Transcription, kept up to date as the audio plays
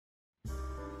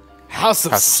House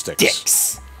of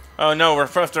Sticks. Oh no, we're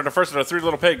the first of the 3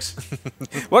 little pigs.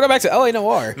 Welcome back to LA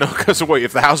Noire. No, because wait,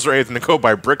 if the houses are anything to go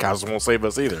by, brick houses won't save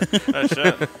us either. Oh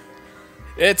shit.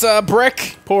 It's a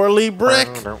brick. Poorly brick.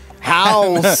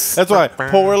 House. That's right.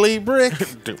 Poorly brick.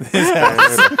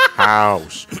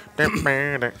 House.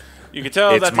 You can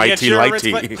tell It's that the mighty insurance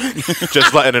lighty.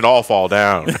 Just letting it all fall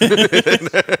down.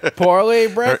 Poorly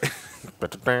brick.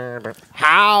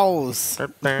 House.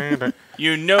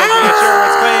 You know the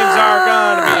insurance claims are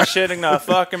gonna be shitting the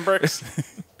fucking bricks.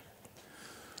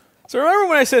 So remember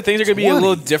when I said things are going to be a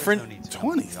little different?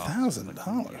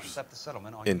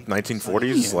 $20,000 In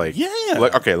 1940s, like, Yeah.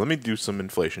 Okay, let me do some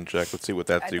inflation check. Let's see what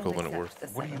that's the equivalent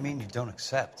worth. What do you mean you don't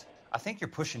accept? I think you're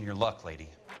pushing your luck, lady.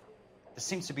 This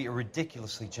seems to be a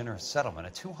ridiculously generous settlement.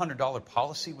 A $200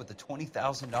 policy with a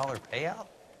 $20,000 payout?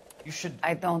 You should...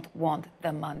 I don't want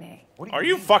the money. Are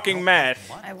you fucking mad?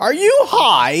 Are you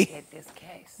high? This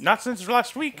case. Not since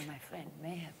last week. My friend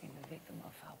may have been the victim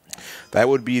of foul play. That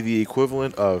would be the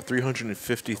equivalent of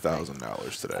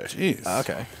 $350,000 today. Jeez.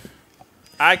 Okay.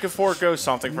 I could forego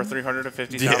something for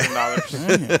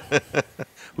 $350,000.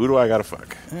 Who do I gotta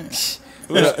fuck?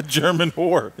 A German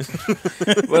whore.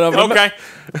 Okay.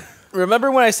 Remember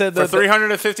when I said For that?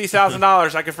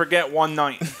 $350,000, I could forget one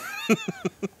night.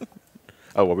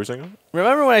 Oh, what were you saying?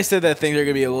 Remember when I said that things are going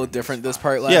to be a little different this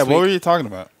part last Yeah, week? what were you talking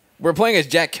about? We're playing as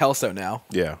Jack Kelso now.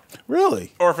 Yeah.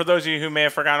 Really? Or for those of you who may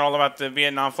have forgotten all about the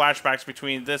Vietnam flashbacks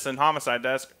between this and Homicide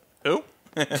Desk. Who?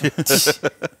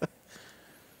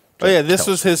 Oh, yeah, this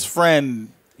was his friend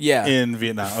Yeah. in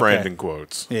Vietnam. Friend Okay. in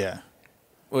quotes. Yeah.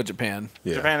 Well, Japan.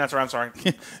 Yeah. Japan, that's where I'm sorry.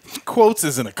 Quotes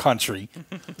isn't a country.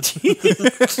 Sounds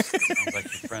like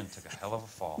your friend took a hell of a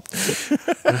fall.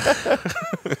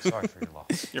 Sorry for your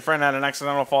loss. Your friend had an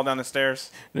accidental fall down the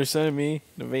stairs. They're sending me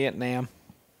to Vietnam.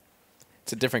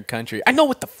 It's a different country. I know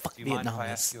what the fuck Do you mind if Vietnam I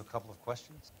ask is. you a couple of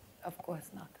questions? Of course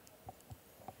not.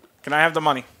 Can I have the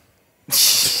money?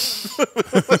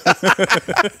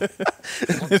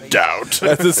 Doubt.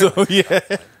 That's his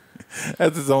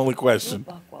That's his only question.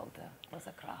 Buckwalter was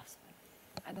a craftsman.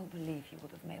 I don't believe he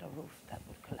would have made a roof that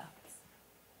would collapse.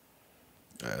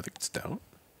 I think it's doubt.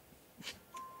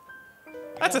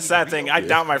 That's a sad thing. I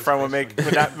doubt my friend would make a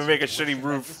shitty That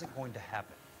roof. isn't going to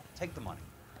happen. Take the money.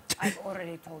 I've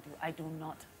already told you I do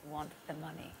not want the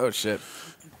money. Oh, shit.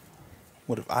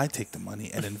 What if I take the money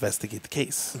and investigate the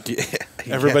case? Yeah.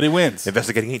 Everybody wins.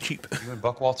 Investigating ain't cheap. You and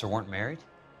Buckwalter weren't married?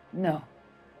 No.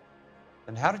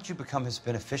 Then how did you become his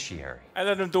beneficiary? I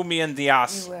let him do me in the You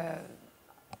ass. were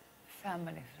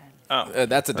family friends. Oh.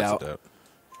 That's a That's doubt. a doubt.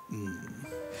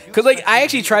 Because like I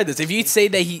actually tried this. If you say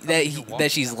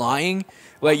that she's lying,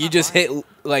 like you just hit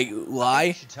like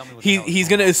lie, he's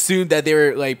gonna assume that they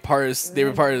were like part of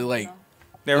like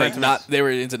They were not they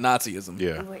were into Nazism.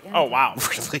 Yeah. We were Oh, wow.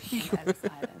 Ellis Island,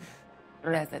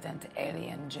 resident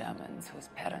alien Germans whose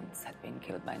parents had been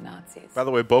killed by Nazis. By the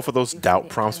way, both of those doubt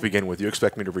prompts begin with, you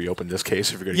expect me to reopen this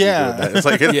case if you're going to Yeah. keep doing that. It's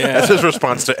like, Yeah. that's his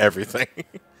response to everything.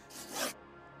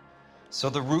 So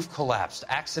the roof collapsed.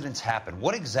 Accidents happen.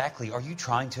 What exactly are you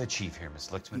trying to achieve here, Miss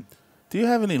Lichtman? Do you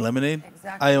have any lemonade?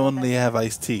 Exactly I what only I have said.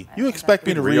 iced tea. I You think expect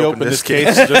me that's to it. reopen this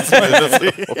case?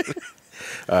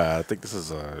 I think this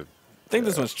is I think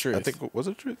this one's true. I think, was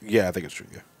it true? Yeah, I think it's true,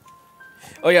 yeah.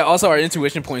 Oh yeah. Also, our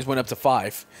intuition points went up to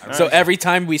 5. So every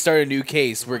time we start a new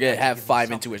case, we're gonna have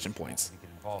 5 intuition points.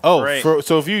 Oh, Great.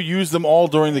 so if you use them all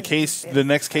during the case, the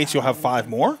next case you'll have 5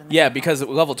 more? Yeah, because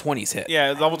level 20's hit.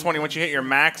 Yeah, level 20. Once you hit your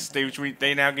max,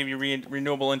 they now give you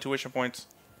renewable intuition points.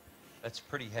 That's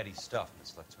pretty heady stuff,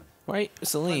 Miss Lichtman. Right,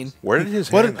 Celine. Where did his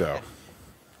What hand did- go?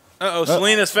 Uh-oh,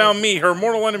 Selena's found me, her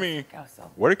mortal enemy. Kelso.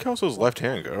 Where did Kelso's left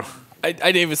hand go? I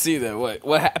didn't even see that.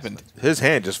 What happened? His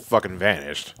hand just fucking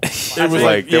vanished. It It was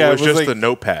like, yeah, there it was just like- the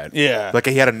notepad. Yeah. Like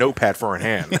he had a notepad for a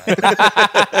hand.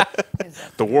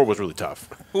 The war was really tough.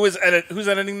 Who's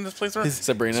editing this playthrough?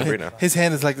 Sabrina. Sabrina. His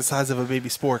hand is like the size of a baby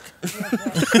spork.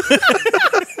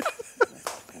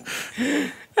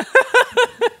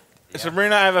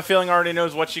 Sabrina, I have a feeling already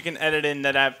knows what she can edit in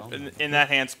that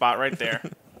hand spot right there.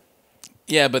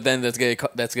 Yeah, but then that's gonna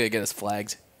get us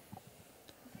flagged.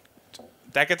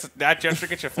 That gesture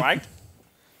gets you flagged?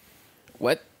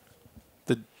 What?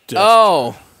 The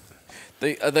Oh,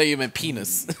 I thought you meant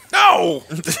penis. No!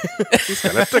 He's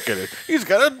got a dick in it. He's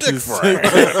got a dick for it.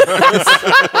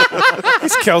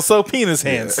 It's Kelso penis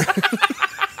hands.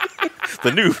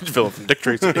 The new villain from Dick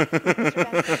Tracy. Mr.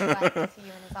 Benson would like to see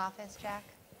you in his office, Jack,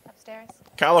 upstairs.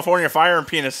 California fire and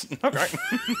penis. Okay.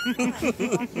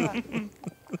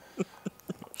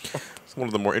 It's one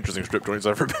of the more interesting strip joints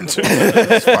I've ever been to.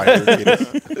 It's fire, penis.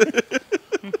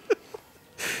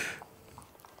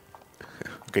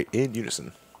 Okay, in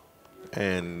unison.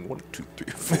 And 1, 2,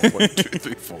 3, 4. 1, 2,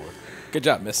 3, 4. Good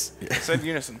job, miss. Said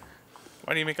unison.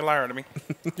 Why do you make a liar out of me?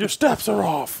 Your steps are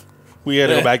off. We had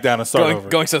to go back down and start over.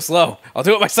 Going so slow. I'll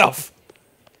do it myself.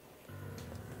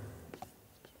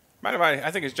 Mind if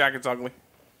I think his jacket's ugly.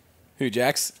 Who,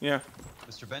 Jax? Yeah.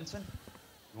 Mr. Benson,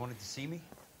 you wanted to see me?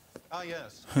 Oh,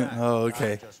 yes. Oh,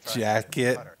 okay.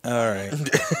 Jacket. All right.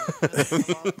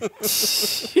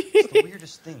 It's the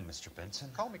weirdest thing, Mr. Benson.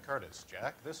 Call me Curtis,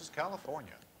 Jack. This is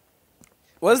California.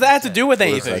 What does that have to do with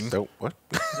anything? What?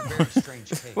 This is a very strange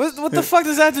case. What the fuck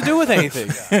does that have to do with anything?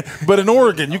 But in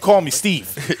Oregon, you call me Steve.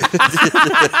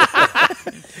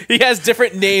 He has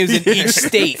different names in each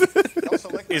state.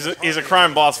 He's a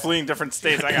crime boss fleeing different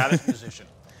states. I got it. Position.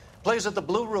 Plays at the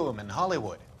Blue Room in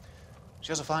Hollywood.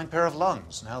 She has a fine pair of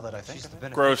lungs, now that I think She's the of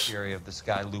it. beneficiary of this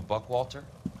guy, Lou Buckwalter.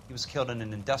 He was killed in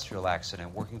an industrial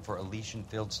accident working for Elysian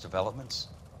Fields Developments.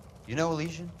 You know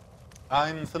Elysian?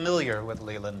 I'm familiar with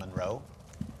Leland Monroe.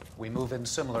 We move in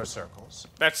similar circles.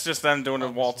 That's just them doing a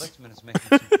Miss waltz. Lichtman is making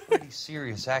some pretty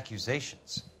serious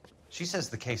accusations. She says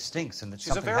the case stinks and that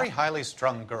She's a very highly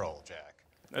strung girl, Jack.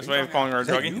 That's why I'm calling her a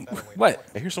druggie. What?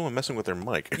 I hear someone messing with their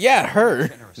mic. Yeah, her.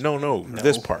 No,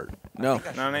 this part. No.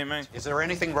 No, it ain't me. Is there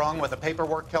anything wrong with the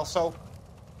paperwork, Kelso?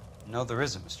 No, there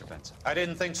isn't, Mr. Benson. I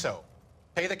didn't think so.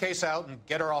 Pay the case out and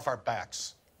get her off our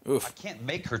backs. Oof. I can't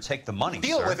make her take the money,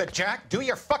 Deal sir. with it, Jack. Do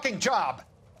your fucking job.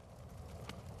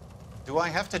 Do I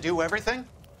have to do everything?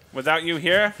 Without you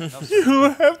here, You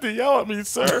don't have to yell at me,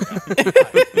 sir.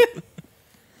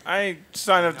 I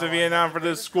signed up to Vietnam for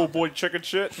this schoolboy chicken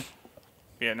shit.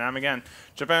 Vietnam again.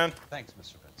 Japan. Thanks,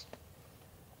 Mr. Benson.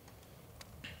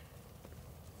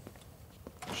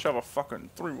 Shove a fucking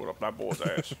 3-wood up that boy's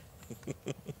ass.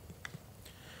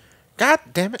 God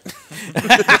damn it.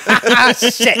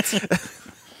 Shit.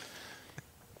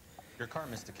 Your car,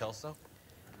 Mr. Kelso?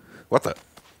 What the?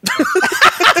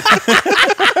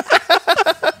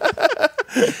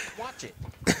 Watch it.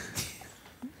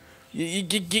 You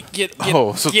get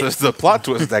Oh, so the plot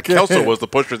twist is that Kelso was the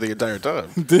pusher the entire time.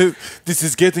 This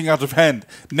is getting out of hand.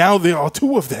 Now there are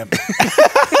two of them.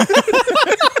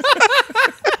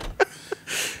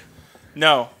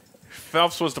 No.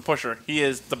 Phelps was the pusher. He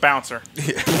is the bouncer.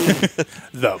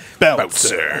 The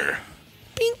bouncer.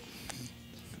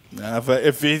 Now,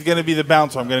 if he's going to be the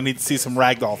bouncer, I'm going to need to see some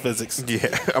ragdoll physics.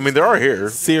 Yeah, I mean, there are here.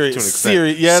 Serious, to an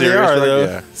extent. yeah, they are, though.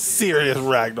 Yeah. Serious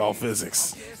ragdoll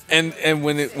physics. and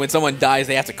when someone dies,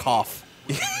 they have to cough.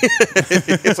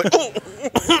 It's like, oh.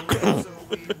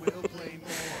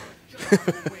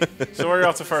 So where are you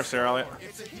off to first here, Elliot?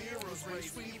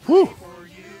 Whew.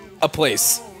 A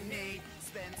place.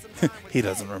 He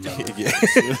doesn't remember. That's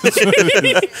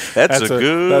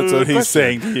what he's question.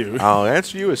 saying to you. I'll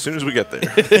answer you as soon as we get there.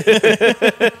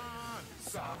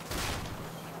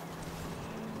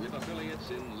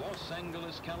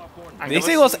 Did he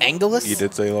say Los Angeles? You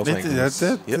did say Los Angeles. That's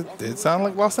it. Yep. It sounded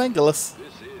like Los Angeles.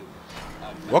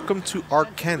 Welcome to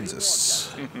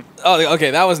Arkansas. Oh,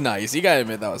 okay, that was nice. You gotta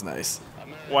admit that was nice.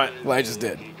 What? What I just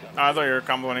did. Oh, I thought you were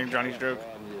complimenting Johnny's joke.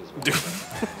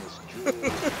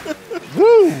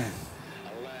 Woo!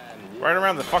 Right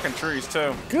around the fucking trees,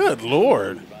 too. Good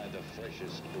Lord.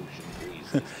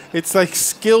 It's like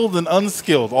skilled and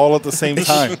unskilled all at the same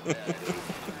time.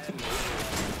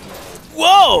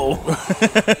 Whoa!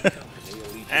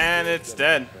 And it's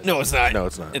dead. No, it's not. No,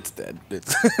 it's not. It's dead.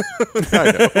 It's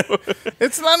I know.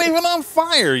 It's not even on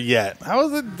fire yet. How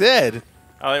is it dead?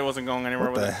 Elliot wasn't going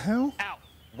anywhere What with the it. hell? Out.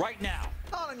 Right now.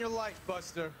 Not on your life,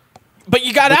 Buster. But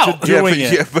you got out. Doing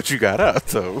it. Yeah, but you got out,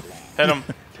 so. Hit him.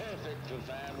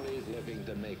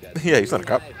 Yeah, he's not a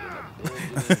cop.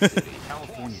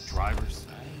 California drivers.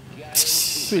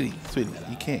 Sweetie,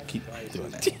 you can't keep doing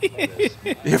that.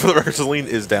 Yeah, for the record, Celine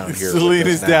is down here. Celine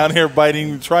is down here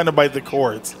trying to bite the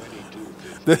cords.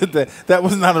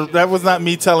 That was not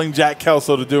me telling Jack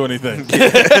Kelso to do anything.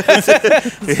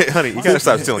 Yeah, honey, you gotta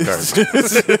stop stealing cars.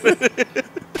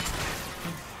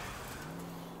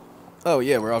 Oh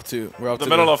yeah, we're off to The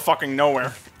middle of fucking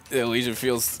nowhere. the Elysian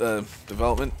Fields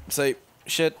development site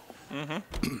shit.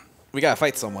 Mm-hmm. We gotta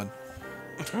fight someone.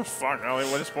 Fuck, Elliot,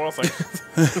 what is spoil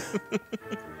things?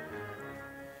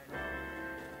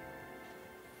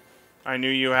 I knew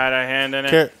you had a hand in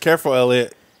it. Careful,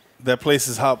 Elliot. That place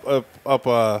is up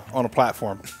on a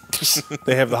platform.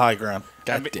 They have the high ground.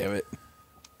 God damn it!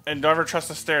 And don't ever trust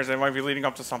the stairs. They might be leading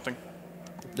up to something.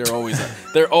 They're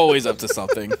always up to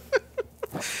something.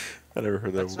 I never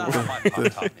heard that That's before. not how my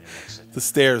pop taught me to mix it. The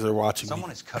stairs are watching me.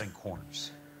 Someone is cutting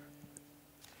corners.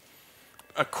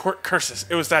 Curses.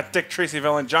 It was that Dick Tracy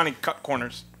villain, Johnny Cut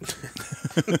Corners.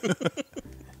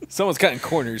 Someone's cutting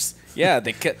corners. Yeah,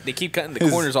 they keep cutting the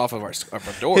corners off of our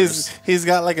doors. He's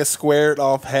got like a squared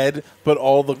off head, but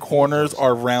all the corners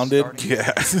are rounded.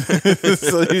 Yeah.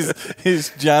 So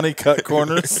he's Johnny Cut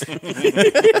Corners.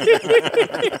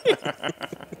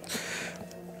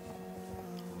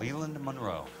 Leland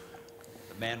Monroe,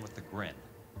 the man with the grin.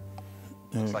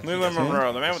 Looks like he Leland doesn't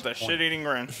Monroe, the man with the disappoint. shit-eating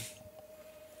grin.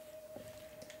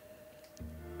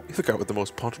 He's the guy with the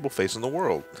most punchable face in the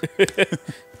world.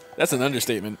 That's an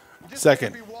understatement.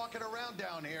 Second.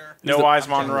 No eyes,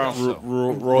 Monroe.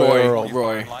 Roy Earl.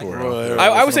 Roy. Roy.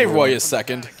 I would say Roy is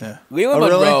second. Yeah. Leland Oh,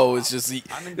 really? Monroe is just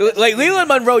like Leland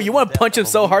Monroe. You want to punch him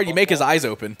so hard you make his eyes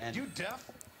open. You deaf?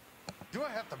 Do I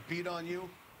have to beat on you?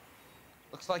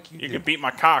 Looks like you You do. can beat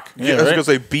my cock. Yeah, I was right? gonna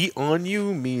say beat on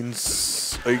you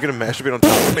means are you gonna masturbate on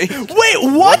top of me? Wait,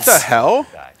 what? What the hell?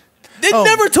 It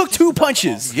never took 2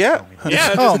 punches. Yeah.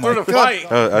 Yeah, Oh just through my the God.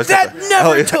 fight. That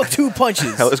never took 2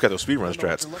 punches. Hell, it's got those speedrun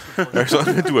strats. So I'm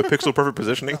gonna do a pixel perfect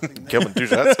positioning, kill him in 2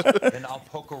 shots. Then I'll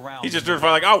poke around. He just threw the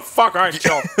fight like, oh, fuck, all right,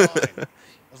 chill.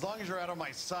 As long as you're out of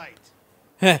my sight.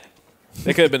 That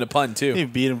could have been a pun He too.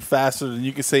 beat him faster than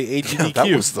you could say HDQ. That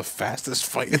was the fastest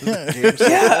fight in the game.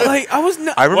 Yeah, like I was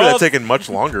not. I remember Well- that taking much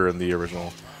longer in the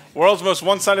original. World's most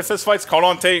one-sided fist fights caught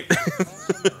on tape.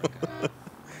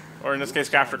 Or in this case,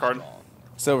 capture card.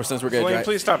 So since we're William, gonna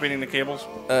please stop eating the cables.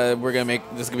 we're gonna make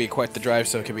this is gonna be quite the drive.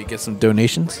 So can we get some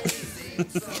donations?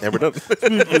 And we're done. The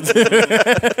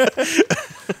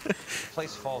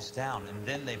place falls down, and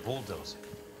then they bulldoze it.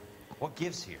 What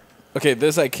gives here? Okay,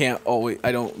 this I can't always.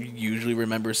 I don't usually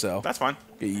remember. So That's fine.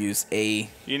 you use a.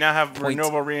 You now have Point.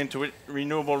 renewable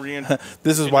reintuition.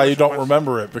 This is why you don't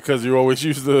remember it, because you always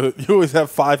you always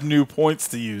have 5 new points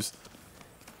to use.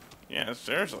 Yeah,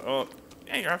 seriously. Well,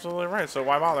 yeah, you're absolutely right. So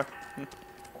why bother?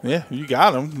 Yeah, you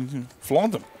got him.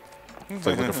 Flaunt him. It's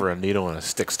like looking for a needle and a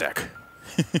stick stack.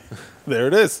 There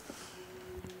it is.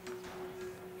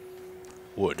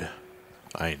 Wood.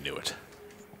 I knew it.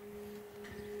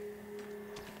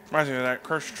 Reminds me of that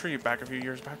cursed tree back a few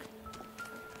years back.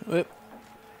 Whoop.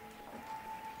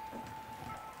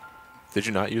 Did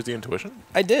you not use the intuition?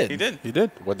 I did. He did. He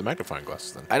did. What the magnifying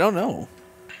glasses then? I don't know.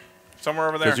 Somewhere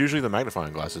over there. Because usually the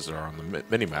magnifying glasses are on the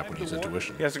mini map when you use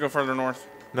intuition. He has to go further north.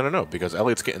 No, because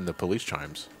Elliot's getting the police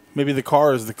chimes. Maybe the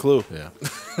car is the clue. Yeah.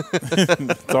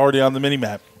 It's already on the mini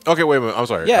map. Okay, wait a minute. I'm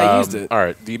sorry. Yeah, I used it. All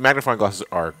right, the magnifying glasses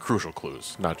are crucial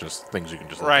clues, not just things you can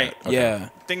just look Right. at. Okay. Yeah.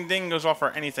 Ding ding goes off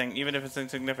for anything, even if it's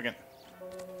insignificant.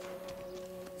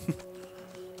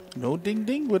 No ding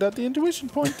ding without the intuition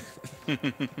point.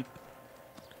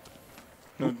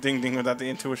 No ding ding without the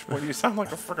intuition. Boy, you sound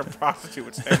like a freaking prostitute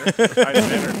with standards. High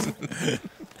standards.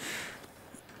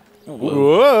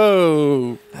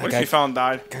 Whoa. What if she found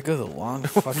died? Gotta go the long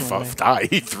fucking way. Fuck, die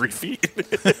 3 feet.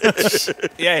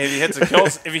 Yeah, if he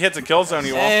hits a kill zone,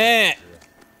 he won't.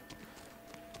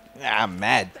 I'm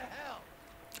mad.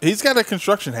 He's got a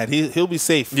construction head. He'll be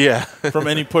safe Yeah. from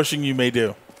any pushing you may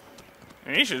do.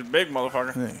 And he's just big,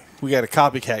 motherfucker. Hey, we got a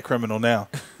copycat criminal now.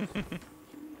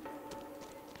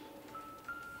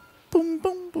 Boom,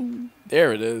 boom, boom.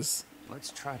 There it is. Let's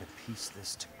try to piece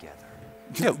this together.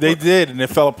 They did, and it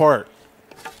fell apart.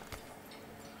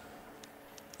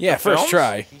 Yeah, first films?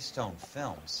 try. Keystone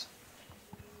Films.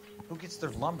 Who gets their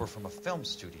lumber from a film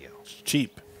studio? It's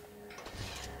cheap.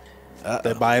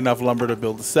 They buy enough lumber to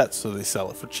build the sets, so they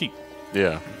sell it for cheap.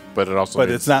 Yeah, but it also. But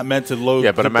means- it's not meant to load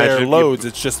Yeah, but the imagine bare you- loads.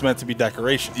 It's just meant to be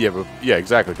decoration. Yeah,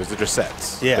 exactly, because they're just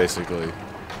sets. Yeah. Basically.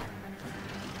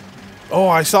 Oh,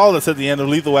 I saw this at the end of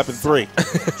Lethal Weapon 3.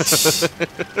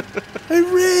 Hey,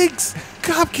 Riggs!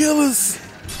 Cop killers!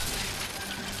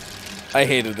 I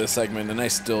hated this segment, and I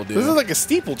still do. This is like a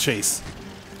steeplechase.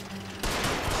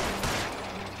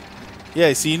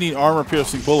 Yeah, so you need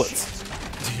armor-piercing bullets.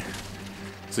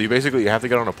 So you basically have to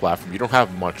get on a platform. You don't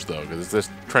have much though, because this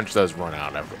trench does run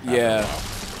out after Yeah. a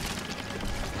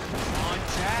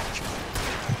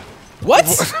while.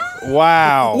 What?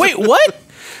 Wow. Wait, what?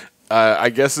 I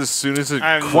guess as soon as it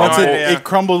I have no Once crumbled idea. it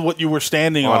crumbled what you were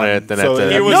standing on, it, then so after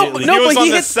that- He was, No, he no, was but on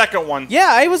he the hit- second one. Yeah,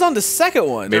 I was on the second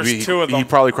one. maybe There's 2 of he them.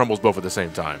 probably crumbles both at the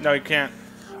same time. No, you can't.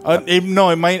 no,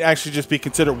 it might actually just be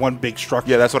considered one big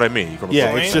structure. Yeah, that's what I mean. He crumbles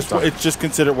Yeah, both it's at the same time. just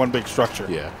considered one big structure.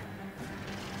 Yeah.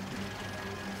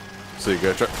 So you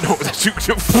gotta try. No, that's you.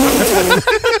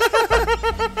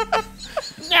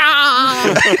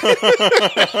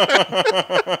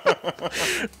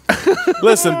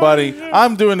 Listen, buddy,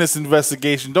 I'm doing this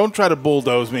investigation. Don't try to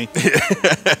bulldoze me.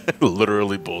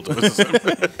 Literally bulldozes him.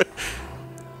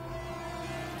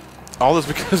 All this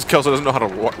because Kelso doesn't know how to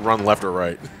run left or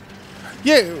right.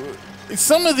 Yeah,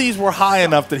 some of these were high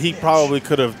enough that he probably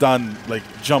could have done, like,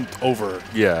 jumped over.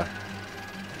 Yeah.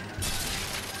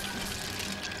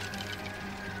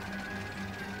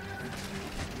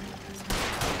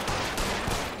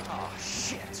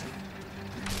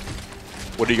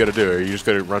 What are you gonna do? Are you just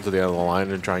gonna run to the end of the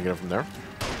line and try and get him from there?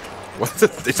 What?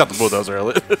 It's not the bulldozer,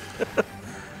 Elliot.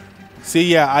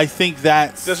 See, yeah, I think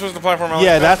that's. This was the platform.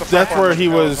 Yeah, the that's platform where he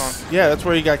that was. on. Yeah, that's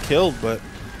where he got killed. But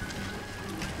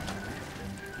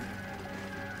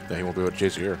Yeah, he won't be able to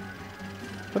chase you here.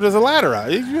 but there's a ladder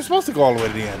out. You're supposed to go all the way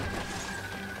to the end.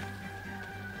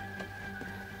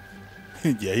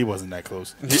 Yeah, he wasn't that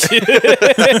close. Yeah,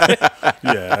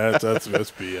 that's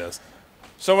BS.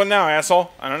 So what now, asshole?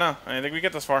 I don't know. I didn't think we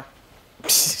get this far.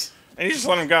 And you just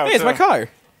let him go. Hey, it's my car.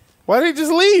 Why did he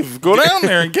just leave? Go down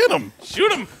there and get him.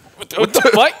 Shoot him. What the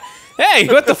fuck? Hey,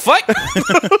 what the fuck?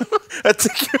 I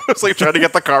think he was like trying to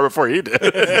get the car before he did.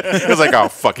 He was like, "Oh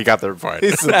fuck, he got there fine."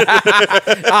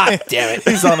 Ah, damn it!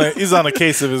 He's on a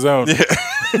case of his own. Yeah.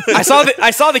 I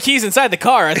saw the keys inside the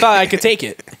car. I thought I could take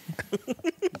it.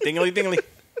 Dingly, dingly.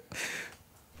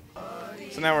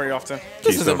 So now where are you off to?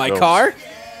 This isn't my car.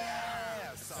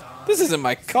 This isn't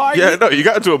my car. Yeah, no, you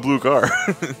got into a blue car.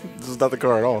 This is not the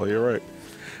car at all. You're right.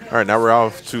 All right, now we're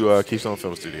off to Keystone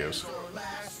Film Studios.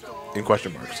 In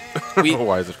question marks.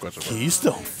 Why is this question marks?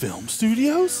 Keystone Film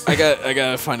Studios? I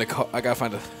gotta find a car. I gotta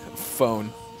find a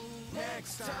phone.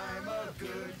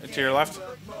 To your left.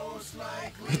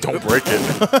 Don't break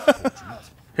it.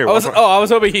 Here, I was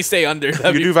hoping he'd stay under.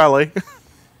 You do valet.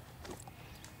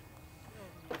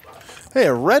 Hey,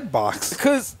 a red box.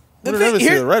 Because We never see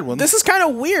the red ones. This is kind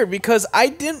of weird because I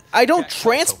don't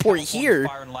transport here.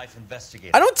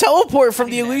 I don't teleport from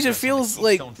the Elysian Fields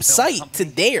like site to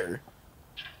there.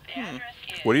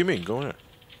 What do you mean? Go ahead.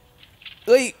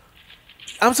 Like,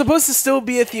 I'm supposed to still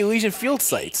be at the Elysian Field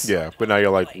sites. Yeah, but now you're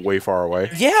like way far away.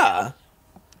 Yeah.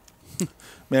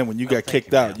 Man, when you got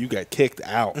kicked out, you got kicked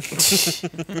out.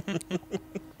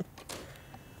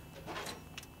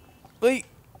 Like,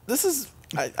 this is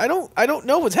I don't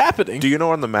know what's happening. Do you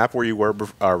know on the map where you were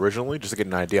originally, just to get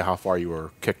an idea how far you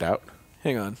were kicked out?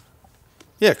 Hang on.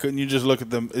 Yeah, couldn't you just look at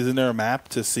them? Isn't there a map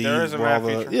to see There is a where map all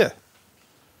the? feature. Yeah.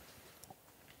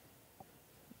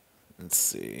 Let's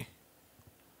see.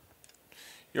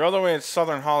 You're all the way in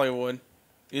southern Hollywood.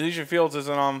 Elysian Fields is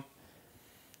in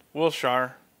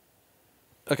Wilshire.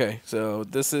 Okay, so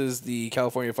this is the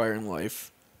California Fire and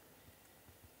Life.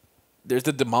 There's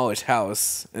the demolished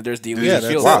house, and there's the Elysian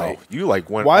Fields wow. site. You like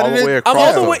went Why all did the way it- across.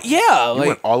 I'm all the way. Yeah, You like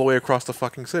went all the way across the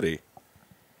fucking city.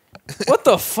 what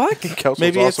the fuck? Kelso's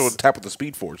Maybe also it's- on tap with the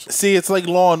Speed Force. See, it's like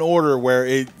Law and Order,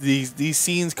 where these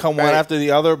scenes come one Right. after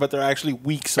the other, but they're actually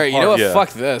weeks All apart. right, you know what? Yeah. Fuck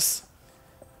this.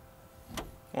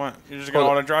 What? You're just going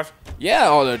to auto drive? Yeah,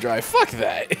 auto drive. Fuck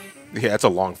that. Yeah, it's a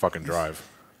long fucking drive.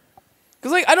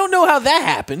 Because, like, I don't know how that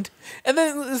happened. And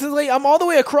then, this is like, I'm all the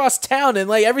way across town, and,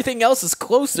 like, everything else is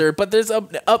closer, but there's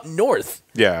up north.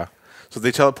 Yeah. So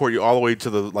they teleport you all the way to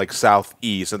the like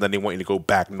southeast, and then they want you to go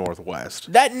back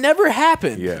northwest. That never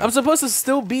happened. Yeah. I'm supposed to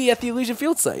still be at the Elysian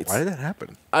Field sites. Why did that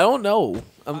happen? I don't know.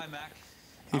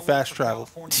 He fast traveled.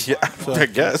 Yeah, I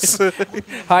guess.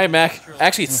 Hi, Mac.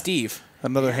 Actually, it's Steve.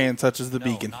 Another hand touches the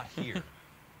beacon. Not here.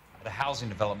 At a housing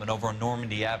development over on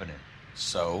Normandy Avenue.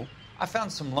 So, I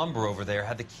found some lumber over there,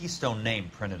 had the Keystone name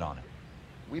printed on it.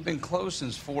 We've been closed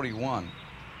since 41.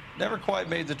 Never quite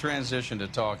made the transition to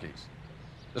talkies.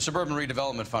 The Suburban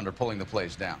Redevelopment Fund are pulling the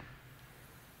place down.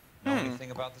 Know anything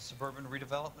about the Suburban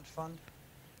Redevelopment Fund?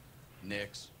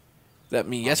 Nix. That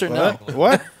mean yes or no?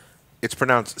 What? It's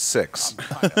pronounced six. I'm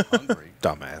kind of hungry.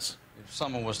 Dumbass. If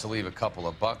someone was to leave a couple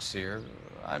of bucks here,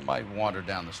 I might wander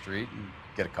down the street and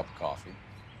get a cup of coffee.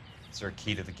 Is there a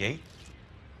key to the gate?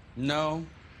 No.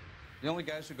 The only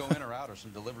guys who go in or out are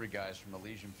some delivery guys from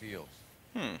Elysian Fields.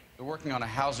 They're working on a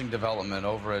housing development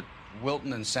over at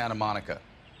Wilton and Santa Monica.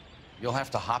 You'll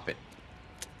have to hop it.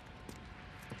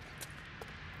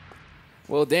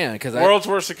 Well, damn, because World's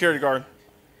worst security guard.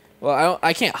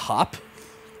 I can't hop.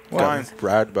 Fine.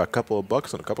 Brad, a couple of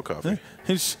bucks and a cup of coffee.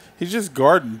 He's just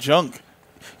guarding junk.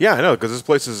 Yeah, I know, because this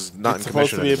place is not It's in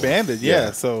supposed commission to be anymore. abandoned.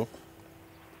 Yeah, so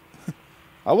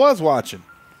I was watching.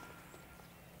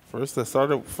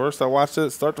 First I watched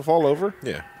it start to fall over.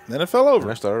 Yeah. Then it fell And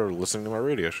over. I started listening to my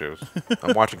radio shows.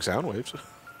 I'm watching sound waves.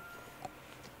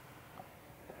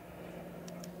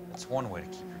 That's one way to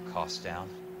keep your costs down.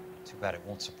 Too bad it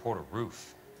won't support a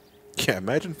roof. Yeah,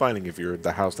 imagine finding if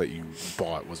the house that you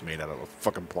bought was made out of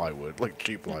fucking plywood, like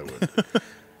cheap plywood.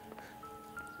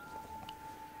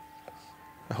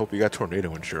 I hope you got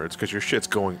tornado insurance because your shit's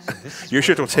going. Your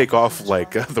shit will take off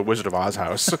like the Wizard of Oz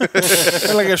house.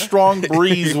 And like a strong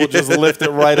breeze will just lift it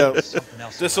right up.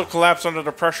 This will collapse under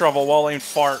the pressure of a well-aimed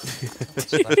fart.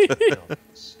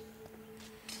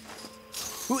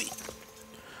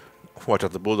 Watch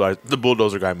out, the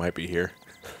bulldozer guy might be here.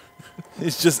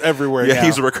 He's just everywhere Yeah, now.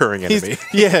 he's a recurring enemy.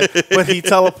 Yeah, but he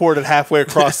teleported halfway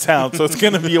across town, so it's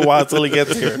going to be a while till he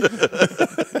gets here.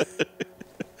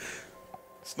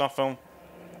 Snuff film.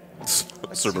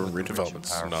 Suburban redevelopment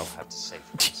snuff. Have to say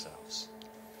for themselves.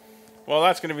 Well,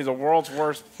 that's going to be the world's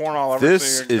worst porn I'll ever see.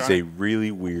 This is a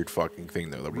really weird fucking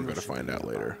thing, though, that we're going to find out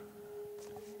later.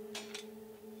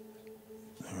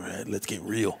 All right, let's get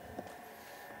real.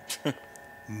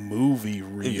 Movie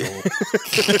real.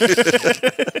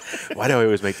 Why do I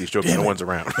always make these jokes when no one's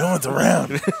around? No one's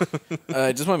around.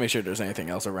 I just want to make sure there's anything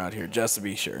else around here, just to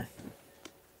be sure.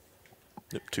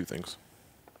 Yep, 2 things.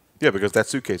 Yeah, because that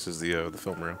suitcase is the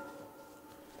film reel.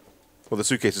 Well, the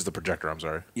suitcase is the projector, I'm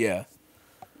sorry. Yeah.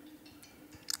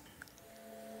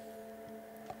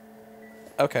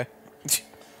 Okay.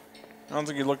 I don't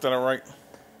think you looked at it right.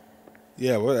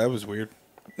 Yeah, well, that was weird.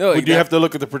 No, Would you have to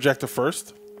look at the projector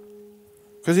first?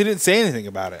 Because he didn't say anything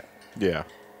about it. Yeah.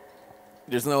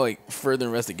 There's no like further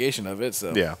investigation of it,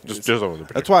 so Yeah, just over the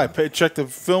projector. That's why I checked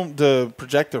the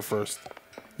projector first.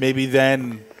 Maybe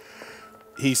then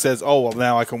he says, "Oh, well,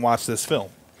 now I can watch this film."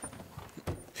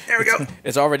 There we go.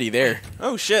 it's already there.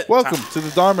 Oh, shit. Welcome to the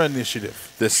Dharma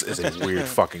Initiative. This is a weird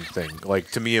fucking thing.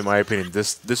 Like, to me, in my opinion,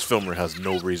 this film reel has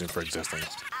no reason for existing.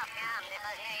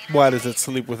 Why does it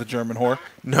sleep with a German whore?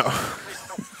 No.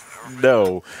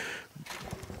 No.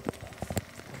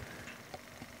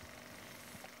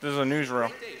 This is a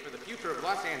newsreel. For the future of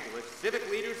Los Angeles, civic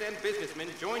leaders and businessmen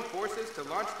join forces to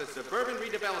launch the Suburban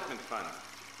Redevelopment Fund.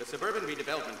 The Suburban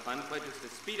Redevelopment Fund pledges to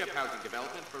speed up housing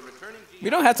development for returning... We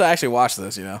don't have to actually watch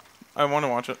this, you know. I want to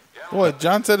watch it. Well,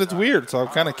 John said it's weird, so I'm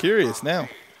kind of curious now.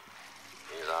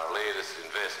 He's our latest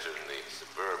investor in the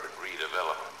Suburban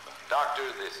Redevelopment Fund. Doctor,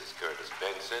 this is Curtis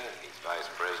Benson. He's Vice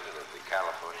President of the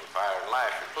California Fire and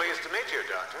Life. Pleased to meet you,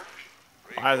 Doctor.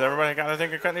 Why has everybody got to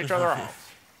think of cutting each other off?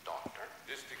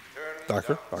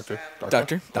 Doctor.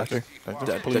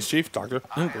 Police chief, doctor.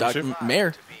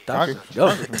 Mayor. Doctor.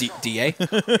 Oh, DA.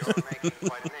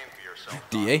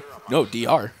 DA. No,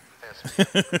 DR. I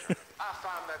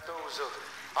find that those of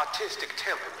artistic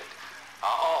temperament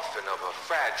are often of a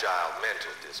fragile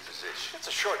mental disposition. It's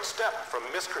a short step from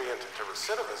miscreant to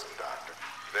recidivism, Doctor.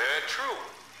 Very true.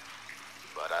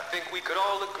 But I think we could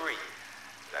all agree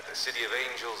that the City of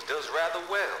Angels does rather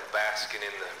well basking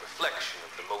in the reflection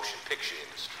of the motion picture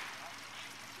industry.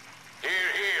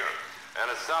 Here, here. And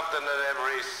it's something that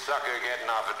every sucker getting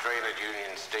off a train at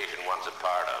Union Station wants a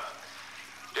part of.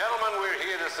 Gentlemen, we're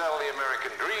here to sell the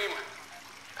American dream,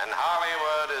 and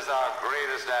Hollywood is our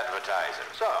greatest advertiser.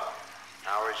 So,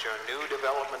 how is your new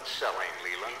development selling,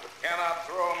 Leland? Cannot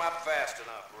throw them up fast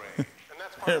enough, Ray.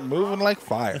 They're moving like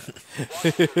fire.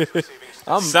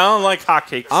 Sound like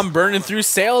hotcakes. I'm burning through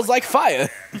sales like fire.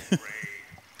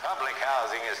 Public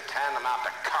housing is tantamount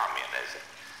to communism.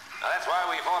 Now, that's why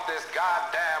we fought this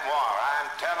goddamn war. I'm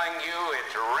telling you,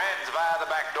 it's Reds via the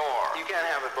back door. You can't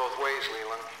have it both ways,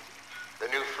 Leland. The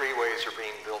new freeways are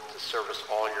being built to service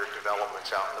all your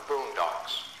developments out in the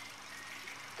boondocks.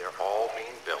 They're all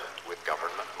being built with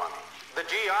government money. The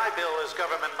GI Bill is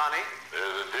government money.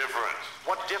 There's a difference.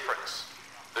 What difference?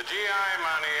 The GI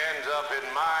money ends up in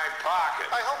my pocket.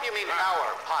 I hope you mean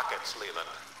our pockets, Leland.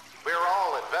 We're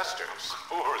all investors. Of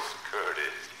course,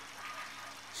 Curtis.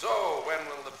 So, when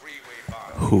will the freeway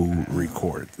bond? Who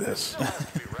recorded this?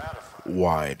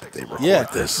 Why did they record Yeah,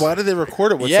 this? why did they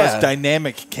record it with Yeah. such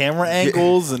dynamic camera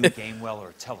angles and Gamewell or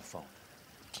a telephone.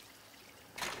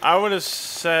 I would have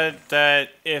said that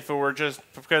if it were just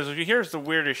because here's the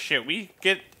weirdest shit. We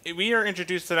are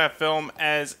introduced to that film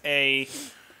as a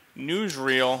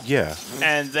newsreel. Yeah.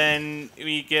 And then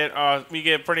we get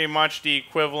pretty much the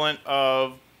equivalent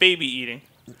of baby eating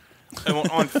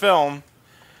on film.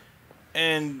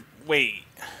 And wait.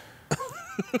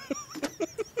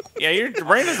 Yeah, your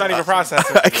brain is not even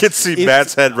processing. I can see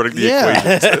Matt's head running the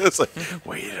equation. It's like,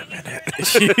 wait a minute.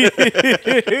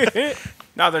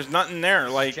 No, there's nothing there.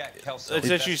 Like, Jack Kelso,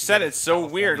 it's as you said, it's so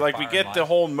weird. Like, we get the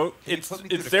whole it's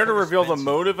there to reveal the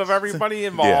motive of everybody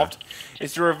involved.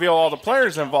 It's to reveal all the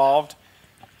players involved.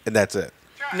 And that's it.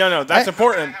 No, that's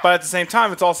important. But at the same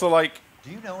time, it's also like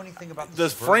Do you know anything about the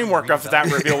framework of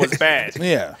that reveal was bad.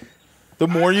 yeah. The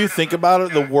more you think about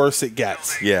it, the worse it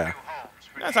gets. Yeah.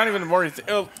 That's not even the more you think.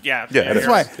 Oh, yeah. Yeah, That's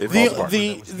why It falls apart.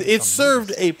 it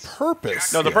served a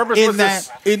purpose. No, the purpose in was that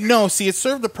this. it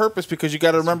served a purpose because you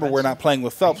got to remember we're not playing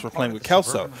with Phelps, we're playing with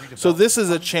Kelso. So this is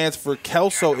a chance for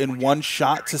Kelso in one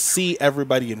shot to see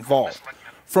everybody involved.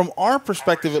 From our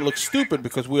perspective, it looks stupid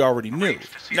because we already knew,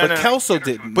 but Kelso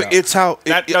didn't. But know. it's how.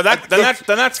 Then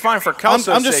that's fine for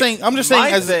Kelso. I'm just saying. I'm just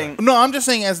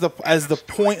saying as the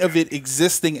point of it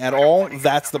existing at all.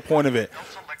 That's the point of it.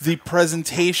 the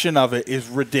presentation of it is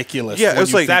ridiculous. Yeah,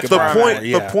 it's like the point.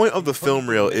 Yeah. The point of the film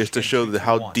reel is to show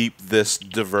how deep the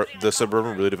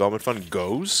Suburban Redevelopment Fund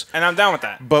goes. And I'm down with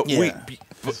that. But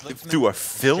through a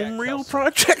film reel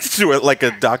project, through like a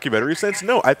documentary sense,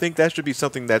 no. I think that should be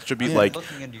something that should be like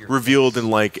revealed in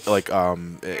like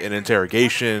an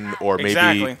interrogation, or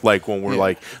maybe like when we're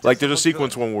like there's a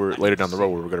sequence when we're later down the road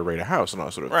where we're gonna raid a house and all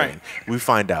that sort of thing. We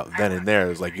find out then and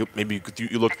there. It's like maybe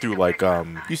you look through like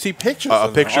you see pictures,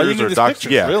 pictures or docs.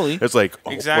 Yeah, really. It's like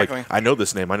like I know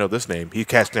this name. I know this name. He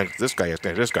cast this guy.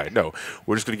 This guy. No,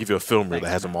 we're just gonna give you a film reel that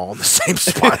has them all in the same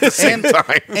spot at the same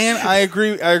time. And I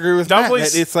agree with Matt.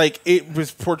 That it's like it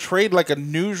was portrayed like a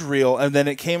newsreel, and then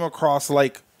it came across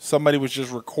like somebody was just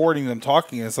recording them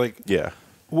talking. It's like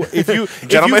if you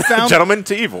gentlemen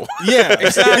to evil. Yeah,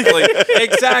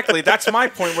 exactly. That's my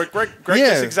point. Where Greg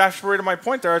just exasperated my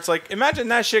point there. It's like, imagine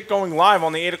that shit going live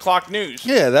on the 8 o'clock news.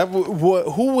 Yeah,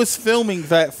 who was filming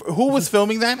that? Who was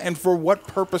filming that, and for what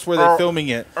purpose were they filming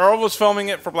it? Earl was filming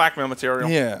it for blackmail material.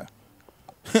 Yeah.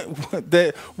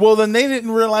 Well, then they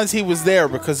didn't realize he was there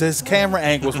because his camera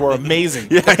angles were amazing.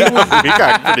 He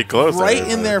got pretty close. Right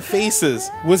in their faces.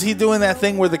 Was he doing that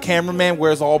thing where the cameraman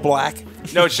wears all black?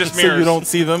 No, it's just mirrors. So you don't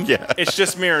see them? Yeah. It's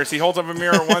just mirrors. He holds up a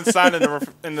mirror on one side and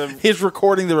the he's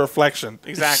recording the reflection.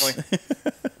 Exactly.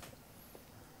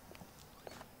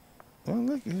 Well,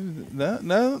 look,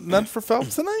 none for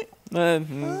Phelps tonight?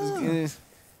 It's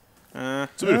a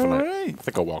beautiful night. Right. I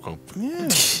think I'll walk home. Yeah.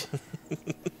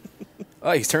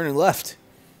 Oh, he's turning left.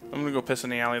 I'm going to go piss in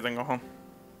the alley, then go home.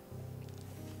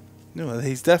 No,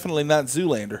 he's definitely not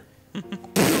Zoolander.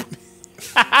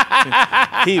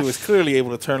 He was clearly able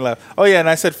to turn left. Oh, yeah, and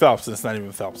I said Phelps, and it's not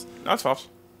even Phelps. No, it's Phelps.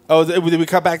 Oh, did we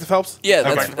cut back to Phelps? Yeah,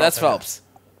 that's Phelps.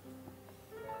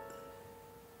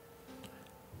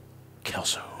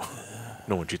 Kelso.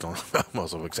 No one cheats on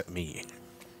Muscle except me.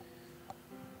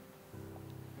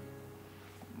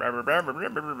 You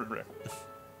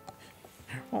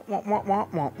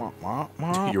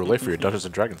were late for your Dungeons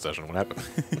and Dragons session. What happened?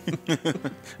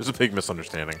 There's a big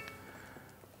misunderstanding.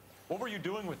 What were you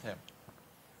doing with him?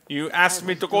 You asked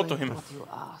me to go to him.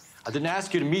 I didn't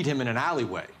ask you to meet him in an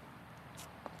alleyway.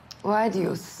 Why do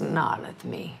you snarl at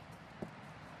me?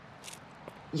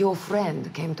 Your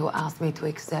friend came to ask me to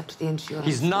accept the insurance.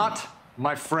 He's not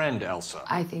my friend, Elsa.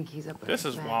 I think he's a brave This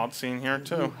is man. wild scene here,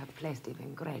 too. You have placed him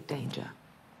in great danger.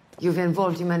 You've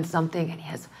involved him in something, and he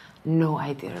has no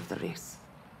idea of the risk.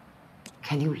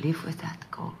 Can you live with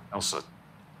that, Cole? Elsa,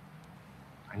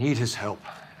 I need his help,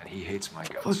 and he hates my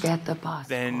guts. Forget the past.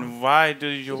 Then why do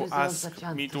you deserves ask a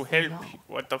chance me to to say help? no.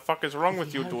 What the fuck is wrong with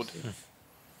If he you, dude? helps you,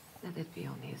 let it be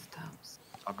on his terms.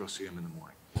 I'll go see him in the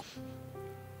morning.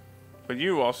 But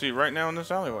you, I'll see right now in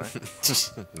this alleyway.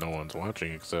 No one's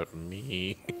watching except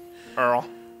me. Earl.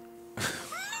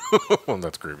 Well,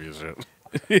 that's creepy as shit.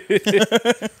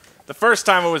 The first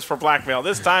time it was for blackmail.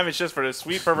 This time it's just for the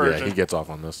sweet perversion. Yeah, he gets off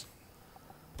on this.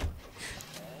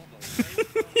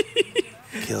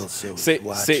 Kelso.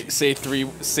 Say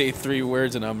three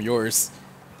words and I'm yours.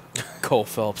 Cole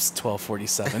Phelps,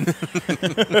 1247.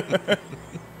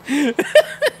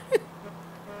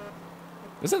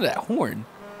 Listen to that horn.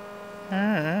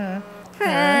 Can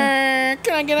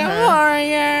I get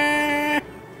a horn?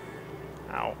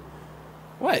 Ow.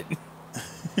 What?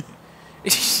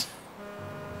 It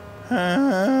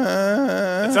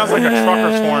sounds like a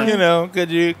trucker's horn. You know,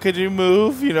 could you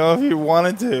move? You know, if you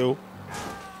wanted to.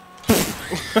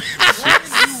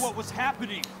 What was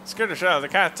happening? Scared the shit out of the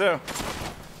cat, too.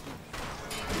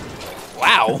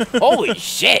 Wow. Holy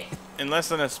shit. In less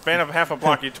than a span of half a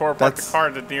block, you tore apart the car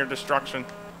to near destruction.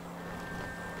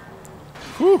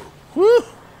 Whew. Whew.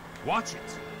 Watch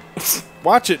it.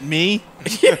 Watch it, me.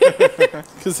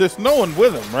 Because there's no one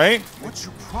with him, right? What's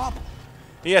your problem?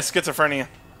 He has schizophrenia.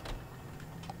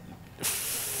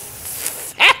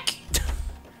 Heck.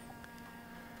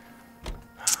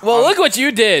 Well, look what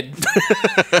you did.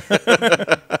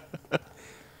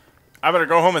 I better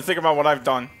go home and think about what I've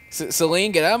done.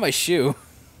 Celine, get out of my shoe.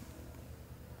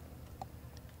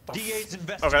 Okay,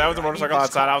 that was a motorcycle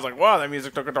outside. I was like, wow, that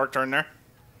music took a dark turn there.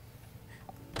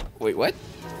 Wait, what?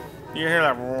 You hear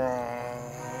that?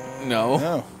 No.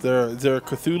 No. Is there a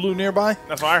Cthulhu nearby?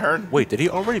 That's what I heard. Wait, did he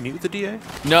already meet with the DA?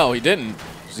 No, he didn't.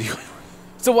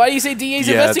 So why do you say DA's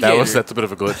investigator? Yeah, that's a bit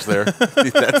of a glitch there.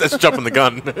 That's jumping the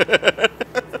gun.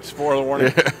 Spoiler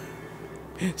warning.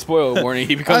 Yeah. Spoiler warning,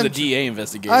 he becomes a DA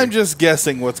investigator. I'm just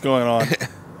guessing what's going on.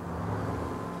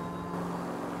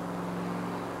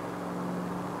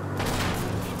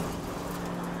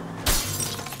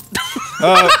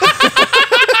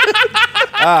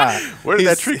 Where did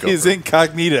that tree go He's from?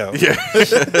 incognito. Yeah.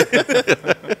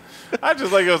 I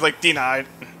just like it was like denied.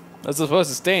 That's supposed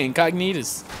to stay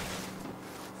incognitus.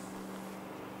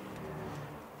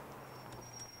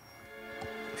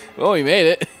 Well, we made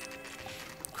it.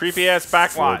 Creepy ass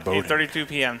backlot. Foreboding. 8:32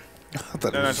 p.m. I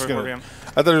thought, No, it no, was 24 gonna, p.m.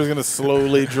 I thought it was gonna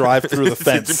slowly drive through the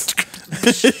fence.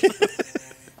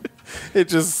 It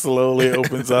just slowly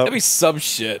opens up. That'd be some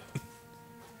shit.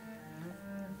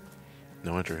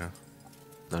 No entry, huh?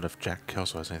 Not if Jack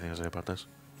Kelso has anything to say about this.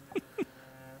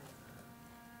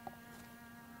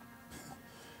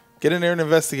 Get in there and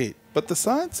investigate. But the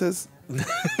sign says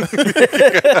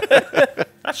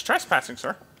That's trespassing,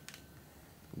 sir.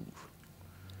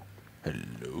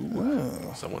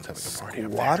 Hello. Someone's having a party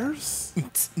up there. waters.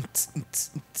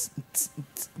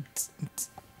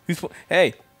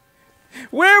 Hey,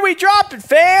 where are we dropping,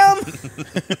 fam?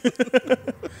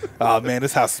 Oh man,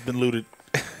 this house has been looted.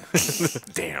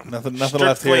 Damn. Nothing Stripped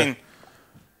left clean. here.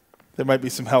 There might be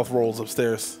some health rolls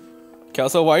upstairs.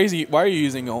 Kelso, why are you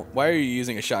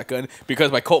using a shotgun?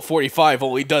 Because my Colt 45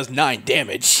 only does 9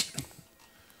 damage.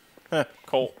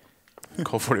 Colt.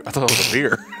 Colt 40. I thought it was a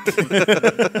beer.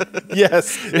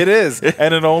 Yes, it is,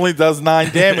 and it only does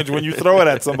 9 damage when you throw it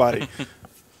at somebody.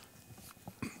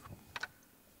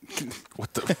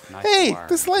 What the? Hey,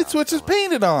 this light switch is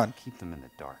painted on. Keep them in the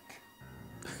dark.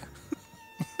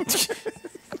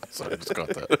 Sorry, I just got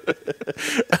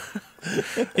that.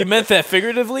 He meant that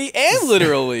figuratively and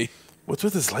literally. What's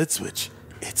with this light switch?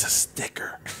 It's a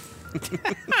sticker.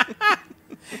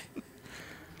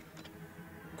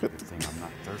 Good thing I'm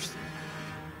not thirsty.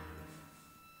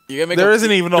 You gonna make There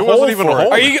isn't even a There hole wasn't even for a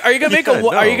hole. it. Are you gonna make Yeah,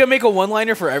 are you no. gonna make a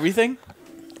one-liner for everything?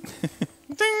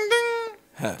 Ding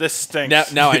ding. This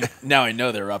stinks. Now I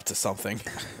know they're up to something.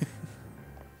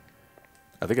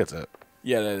 I think that's it.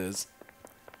 Yeah, that is.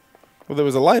 Well, there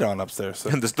was a light on upstairs. So.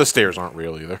 And the stairs aren't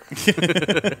real either.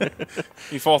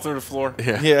 You fall through the floor.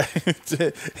 Yeah,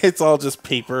 it's all just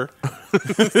paper.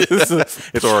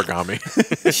 It's origami.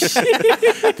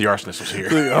 The arsonist was here.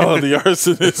 Oh, the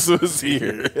arsonist was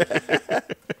here.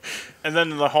 And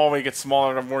then the hallway gets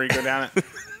smaller the more you go down it.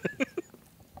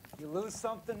 You lose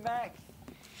something, Mac?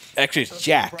 Actually, it's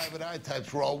Jack. Private eye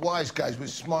types were all wise guys with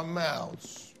smart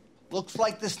mouths. Looks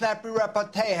like the snappy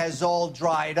repartee has all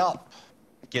dried up.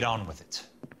 Get on with it.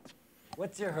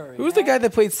 What's your hurry? Who's the guy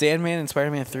that played Sandman in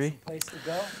Spider-Man 3? Place to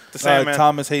go? The Sandman.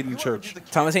 Thomas Hayden Church.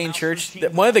 Thomas Hayden Church.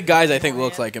 One of the guys I think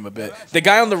looks like him a bit. The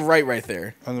guy on the right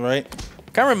there. On the right.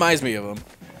 Kind of reminds me of him.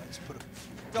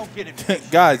 Don't get it.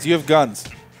 Guys, you have guns.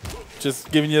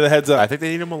 Just giving you the heads up. I think they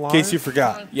need him alive. In case you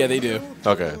forgot. Yeah, they do.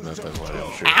 Okay, that's why I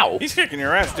didn't shoot. Ow! He's kicking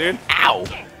your ass, dude. Ow!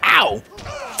 Ow!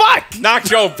 Fuck!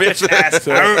 Knocked your bitch ass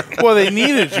out. Well, they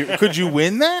needed you. Could you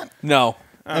win that? No.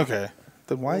 Okay.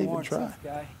 Then why even Warn try? tough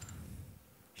guy.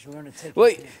 You should learn to take Well,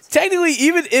 your hits. technically,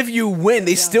 even if you win,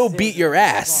 they still beat your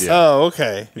ass. Yeah. Oh,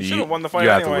 okay. You should have won the fight You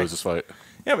have anyway. to lose this fight.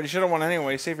 Yeah, but you should have won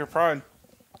anyway. Save your pride.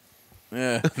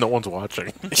 Yeah. No one's watching.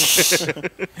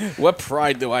 What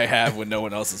pride do I have when no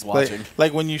one else is watching?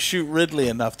 Like when you shoot Ridley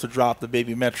enough to drop the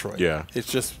baby Metroid. Yeah. It's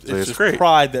just it's just great.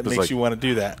 pride that It's makes like- you want to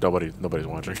do that. Nobody's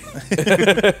watching. You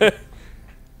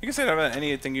can say that about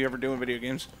anything you ever do in video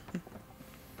games.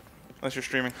 Unless you're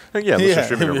streaming. Yeah, unless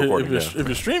you're streaming or if recording. you're, Yeah. if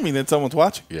you're streaming, then someone's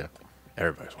watching. Yeah.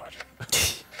 Everybody's watching.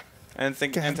 And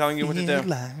telling you what to do.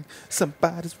 Like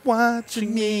somebody's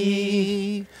watching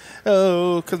me.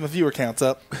 Oh, because my viewer count's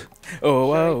up.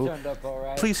 Oh, Sure, he whoa. turned up all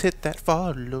right. Please hit that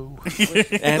follow.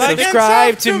 And Like subscribe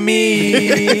and to sub me.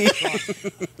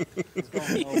 He's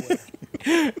going nowhere.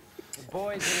 The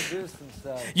boys introduced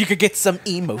themselves. You could get some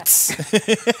emotes.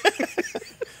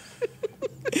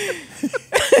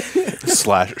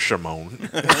 / Shimon.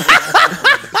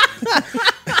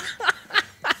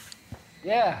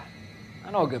 Yeah,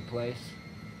 I know a good place.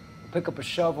 We'll pick up a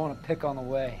shovel and a pick on the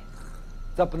way.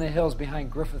 It's up in the hills behind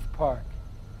Griffith Park.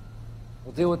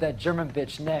 We'll deal with that German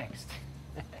bitch next.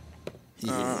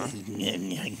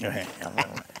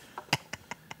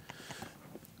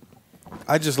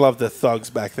 I just love that thugs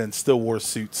back then still wore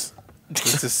suits.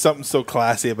 There's just something so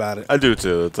classy about it. I do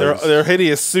too. It's like- They're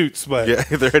hideous suits, but yeah,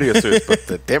 they're hideous suits,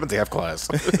 but damn it, they have class.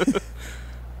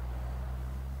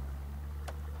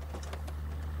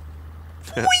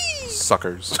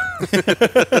 Suckers.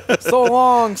 So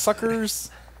long, suckers.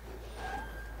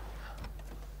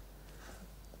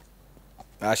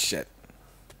 Ah, shit.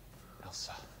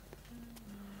 Elsa.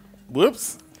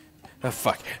 whoops. Oh,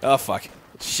 fuck. Oh, fuck.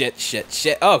 Shit, shit,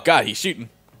 shit. Oh, God, he's shooting.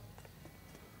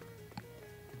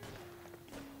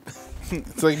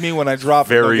 It's like me when I drop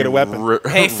and don't Very get a weapon.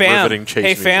 Hey, fam. riveting chase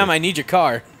Hey, fam, music. I need your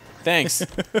car. Thanks.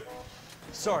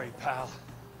 Sorry, pal.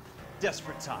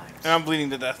 Desperate times. And I'm bleeding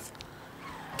to death.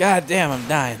 God damn, I'm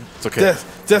dying. It's okay.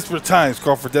 Desperate times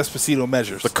call for Despacito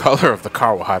measures. The color of the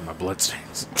car will hide my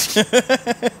bloodstains.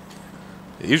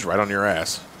 He's right on your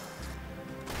ass.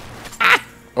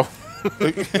 Oh.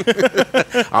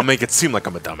 I'll make it seem like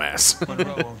I'm a dumbass.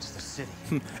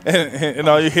 and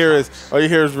all you hear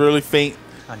is really faint.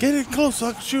 Get in close so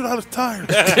I can shoot out his tires.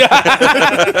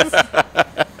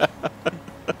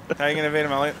 How you gonna evade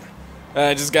him, Elliot?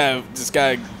 Just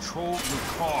gotta control your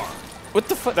car. What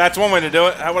the fuck? That's one way to do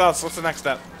it. What else? What's the next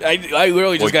step? I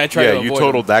literally just gotta try to avoid you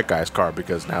totaled that guy's car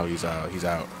because now he's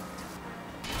out.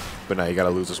 But now you gotta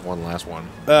lose this last one.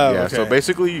 Oh, yeah. okay. So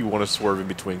basically, you want to swerve in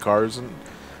between cars, and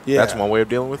Yeah. that's one way of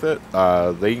dealing with it.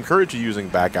 They encourage you using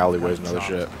back alleyways and other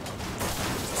shit.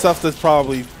 Stuff that's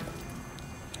probably,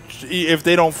 if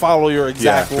they don't follow your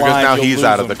exact line, because now you'll he's lose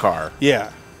out of them. the car.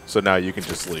 Yeah. So now you can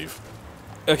just leave.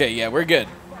 Okay, yeah, we're good.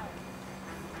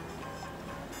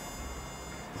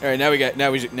 All right, now we gotta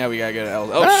go to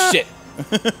Elsa. Oh shit!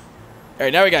 All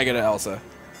right, now we gotta go to Elsa. Is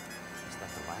that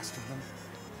the last of them?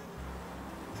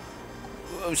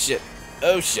 Oh shit!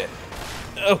 Oh shit!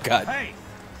 Oh god! Hey.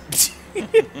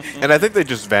 And I think they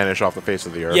just vanish off the face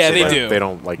of the earth. Yeah, so they do. They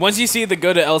don't like. Once you see the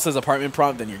go to Elsa's apartment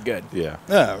prompt, then you're good. Yeah.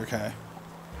 Oh, okay.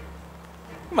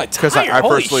 My Because tire. I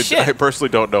Holy personally, shit! I personally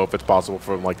don't know if it's possible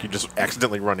for them, like you just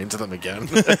accidentally run into them again.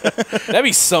 That'd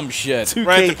be some shit.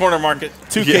 Right at the corner market.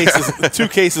 Two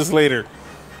cases later.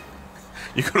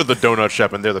 You go to the donut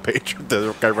shop and they're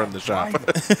the guy running the shop.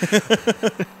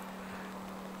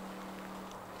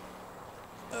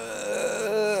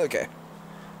 Okay.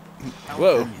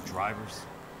 Whoa. You drivers.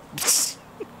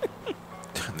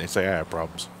 And they say I have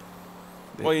problems.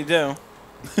 Well, you do.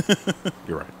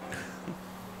 You're right.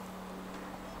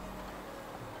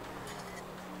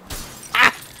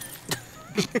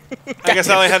 I guess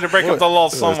I had to break up the lull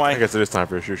some way. I guess it is time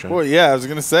for a shoe shine. Well, yeah, I was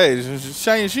gonna say, just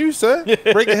shine your shoes, sir.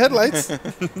 Break the headlights.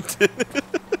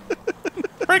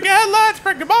 Break your headlights,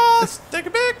 break the balls, take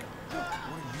a pic.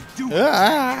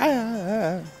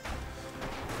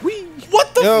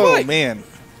 What the Oh fuck? man,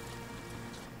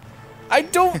 I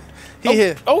don't. he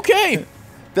hit. Okay.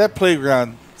 That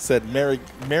playground said "Marry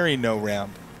no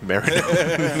round."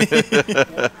 that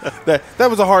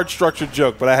was a hard structured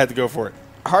joke, but I had to go for it.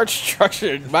 Hard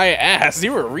structured. My ass.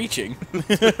 You were reaching.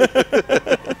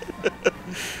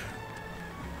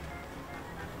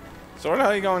 So where the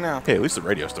hell are you going now? Hey, at least the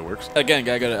radio still works. Again,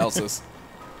 gotta go to Elsa's.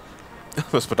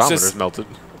 The speedometer's Just- melted.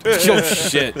 Oh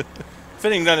shit.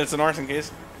 Fitting that it's an arson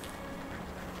case.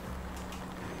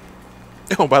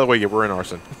 Oh, by the way, yeah, we're in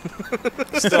arson.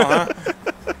 Still, huh?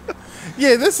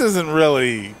 Yeah, this isn't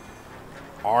really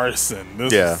arson.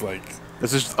 This Yeah. is like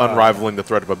This is unraveling the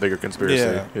threat of a bigger conspiracy.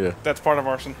 Yeah. Yeah. That's part of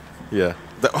arson. Yeah.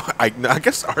 I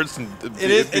guess arson.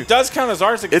 It is. It does count as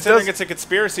arson, It considering does- it's a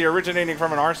conspiracy originating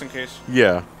from an arson case.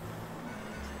 Yeah.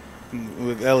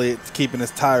 with Elliot keeping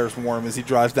his tires warm as he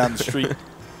drives down the street,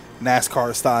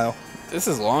 NASCAR style. This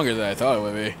is longer than I thought it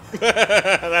would be.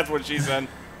 That's what she said.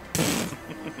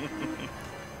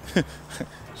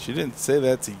 She didn't say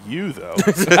that to you, though.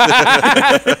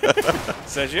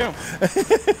 Says you.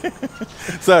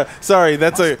 Sorry,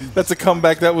 that's a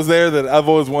comeback that was there that I've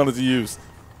always wanted to use.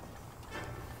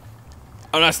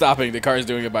 I'm not stopping. The car is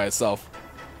doing it by itself.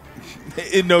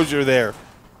 It knows you're there.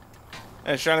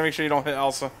 And it's trying to make sure you don't hit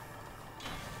Elsa.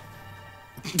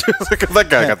 Because that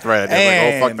guy got threatened.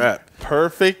 Like, oh, fuck that.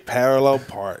 Perfect parallel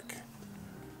park.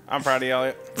 I'm proud of you,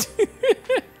 Elliot.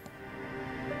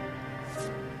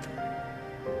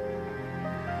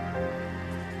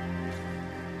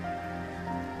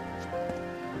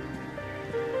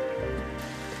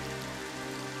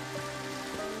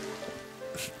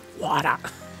 Water.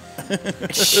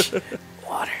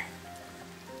 Water.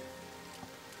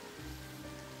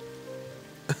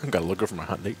 Gotta look good for my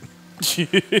hot date.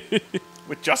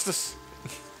 With justice.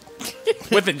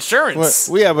 With insurance.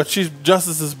 Well, yeah, but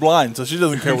Justice is blind, so she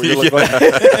doesn't care what you look like.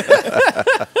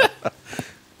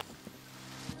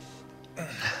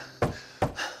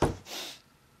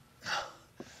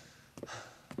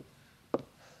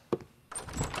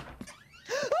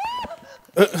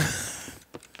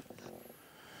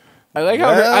 I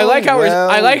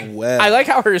like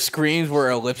how her screams were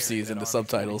ellipses in the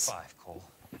subtitles.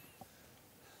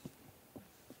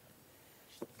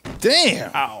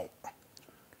 Damn. Ow.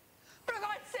 For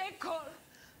God's sake, call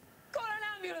an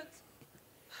ambulance.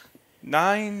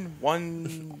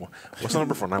 911. What's the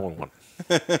number for 911?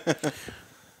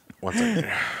 1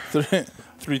 second.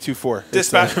 324.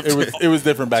 Dispatch. It was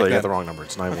different back So you then. got the wrong number.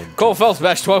 It's 911. Cole Phelps,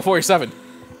 batch 1247.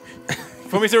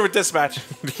 Put me through with dispatch.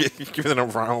 Give me the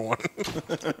number for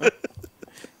 911.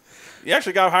 You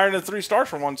actually got higher than 3 stars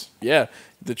for once. Yeah.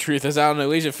 The truth is out in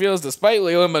Elysian Fields, despite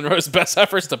Leland Monroe's best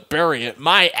efforts to bury it.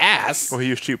 My ass. Well, he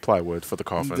used cheap plywood for the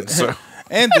coffin. So.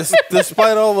 And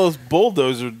despite all those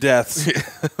bulldozer deaths.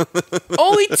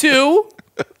 Only 2.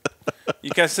 You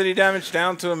got city damage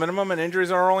down to a minimum, and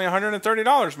injuries are only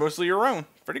 $130, mostly your own.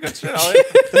 Pretty good shit, Elliot.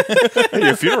 Hey,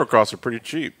 your funeral costs are pretty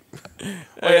cheap.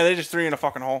 Oh, yeah, they just threw you in a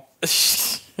fucking hole.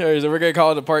 All right, so we're going to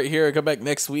call it a part here and come back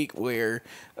next week where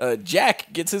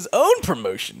Jack gets his own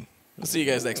promotion. We'll see you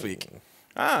guys next week.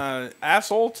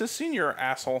 Asshole to senior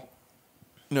asshole.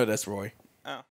 No, that's Roy. Oh.